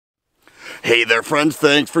Hey there friends,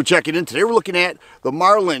 thanks for checking in. Today we're looking at the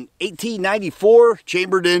Marlin 1894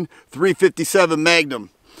 chambered in 357 Magnum.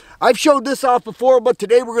 I've showed this off before, but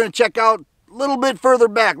today we're going to check out a little bit further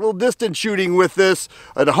back, a little distance shooting with this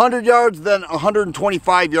at 100 yards, then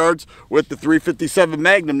 125 yards with the 357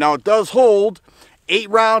 Magnum. Now it does hold 8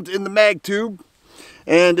 rounds in the mag tube,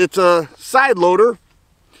 and it's a side loader.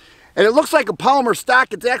 And it looks like a polymer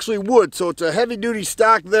stock. It's actually wood, so it's a heavy duty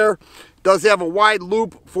stock there. Does have a wide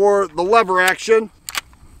loop for the lever action,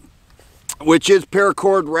 which is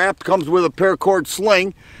paracord wrapped, comes with a paracord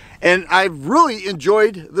sling. And I've really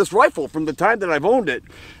enjoyed this rifle from the time that I've owned it.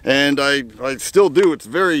 And I still do. It's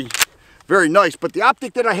very, very nice. But the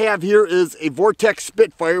optic that I have here is a Vortex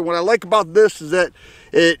Spitfire. What I like about this is that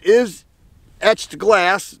it is etched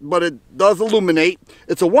glass, but it does illuminate.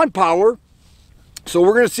 It's a 1-power. So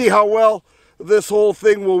we're going to see how well this whole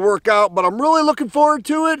thing will work out. But I'm really looking forward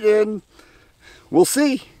to it, and we'll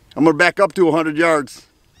see. I'm going to back up to 100 yards.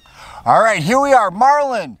 All right, here we are,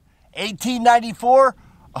 Marlin, 1894,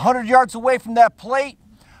 100 yards away from that plate.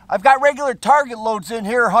 I've got regular target loads in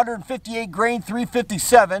here, 158 grain,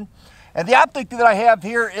 357. And the optic that I have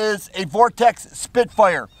here is a Vortex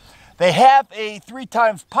Spitfire. They have a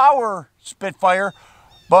 3x power Spitfire,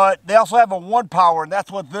 but they also have a 1-power, and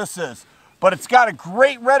that's what this is. But it's got a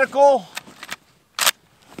great reticle.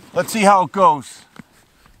 Let's see how it goes.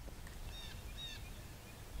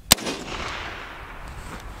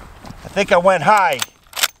 I think I went high.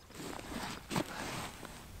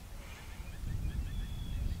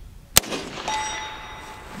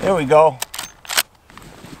 There we go.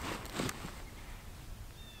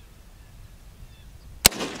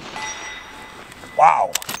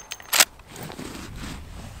 Wow.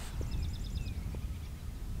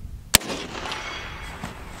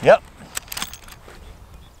 Yep.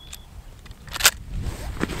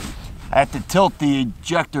 I have to tilt the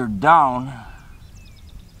ejector down.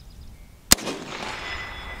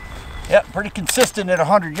 Yep, pretty consistent at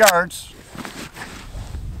 100 yards.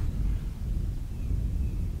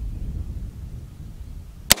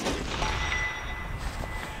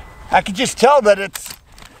 I can just tell that it's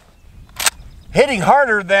hitting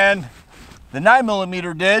harder than the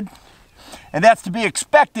 9mm did, and that's to be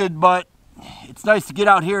expected, but it's nice to get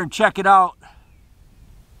out here and check it out.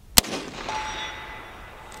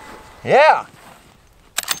 Yeah.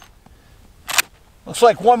 Looks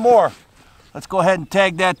like one more. Let's go ahead and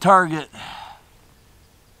tag that target.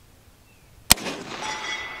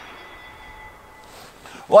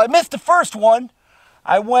 Well, I missed the first one.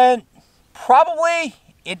 I went probably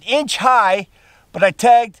an inch high, but I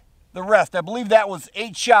tagged the rest. I believe that was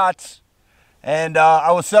 8 shots, and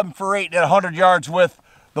I was 7 for 8 at 100 yards with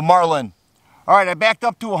the Marlin. All right, I backed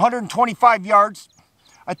up to 125 yards.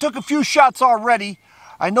 I took a few shots already.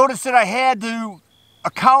 I noticed that I had to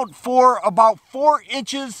account for about 4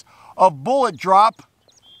 inches of bullet drop,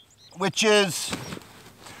 which is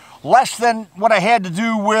less than what I had to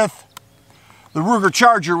do with the Ruger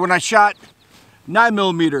Charger when I shot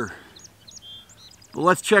 9mm. But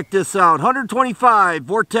let's check this out. 125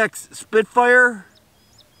 Vortex Spitfire.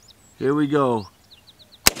 Here we go.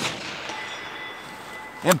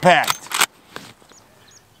 Impact.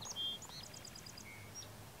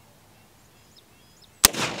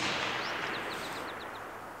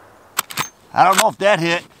 I don't know if that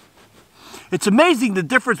hit. It's amazing the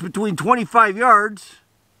difference between 25 yards.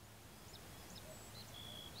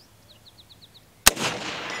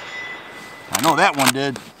 I know that one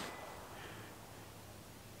did.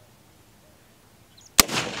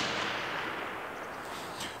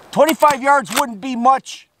 .25 yards wouldn't be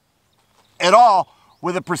much at all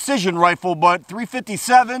with a precision rifle, but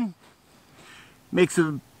 357 makes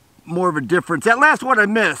more of a difference. That last one I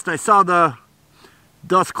missed. I saw the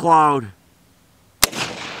dust cloud.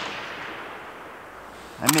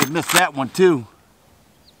 I may have missed that one too.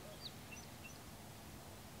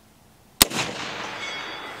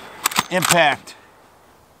 Impact.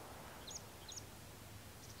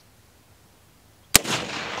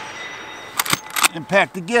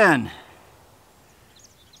 Impact again.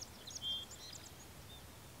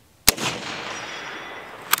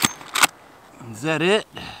 Is that it?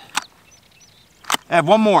 I have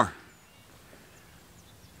one more.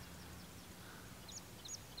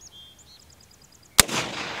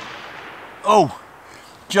 Oh,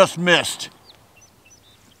 just missed.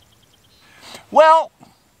 Well,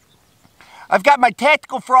 I've got my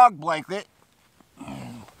tactical frog blanket,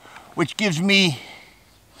 which gives me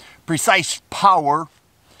precise power,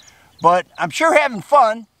 but I'm sure having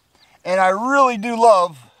fun, and I really do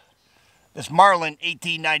love this Marlin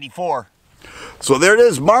 1894. So there it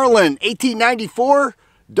is, Marlin 1894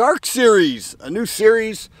 Dark Series, a new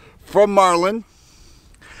series from Marlin.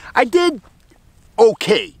 I did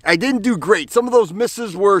okay. I didn't do great. Some of those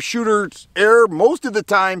misses were shooter's error. Most of the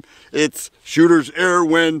time, it's shooter's error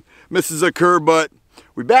when misses occur, but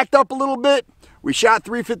we backed up a little bit. We shot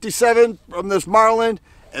 357 from this Marlin,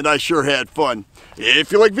 and I sure had fun.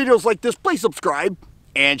 If you like videos like this, please subscribe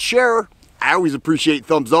and share. I always appreciate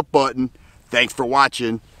thumbs up button. Thanks for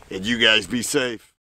watching, and you guys be safe.